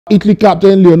Italy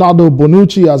captain Leonardo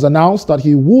Bonucci has announced that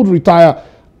he would retire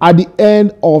at the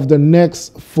end of the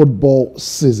next football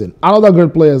season. Another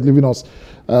great player is leaving us.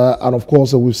 And of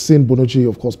course, we've seen Bonucci,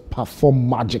 of course, perform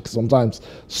magic sometimes,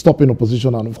 stopping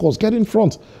opposition and, of course, get in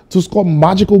front to score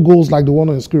magical goals like the one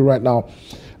on the screen right now.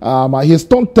 He has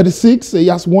turned 36. He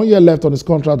has 1 year left on his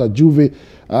contract at Juve.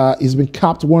 He's been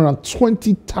capped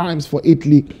 120 times for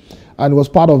Italy and was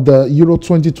part of the Euro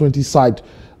 2020 side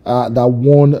that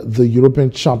won the European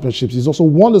Championships. He's also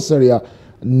won the Serie A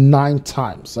 9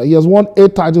 times. He has won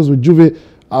 8 titles with Juve,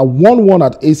 won 1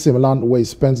 at AC Milan, where he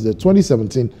spent the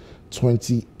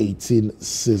 2017-2018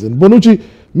 season. Bonucci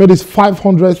made his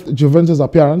 500th Juventus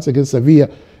appearance against Sevilla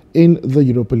in the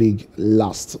Europa League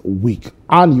last week.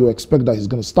 And you expect that he's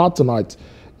going to start tonight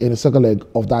in the second leg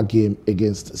of that game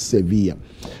against Sevilla.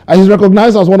 And he's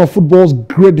recognized as one of football's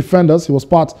great defenders. He was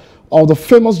part of the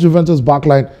famous Juventus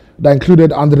backline that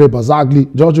included Andrea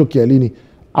Bazzagli, Giorgio Chiellini,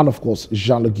 and of course,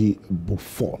 Gianluigi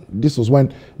Buffon. This was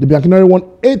when the Bianconeri won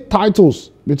 8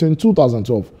 titles between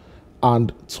 2012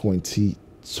 and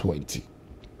 2020.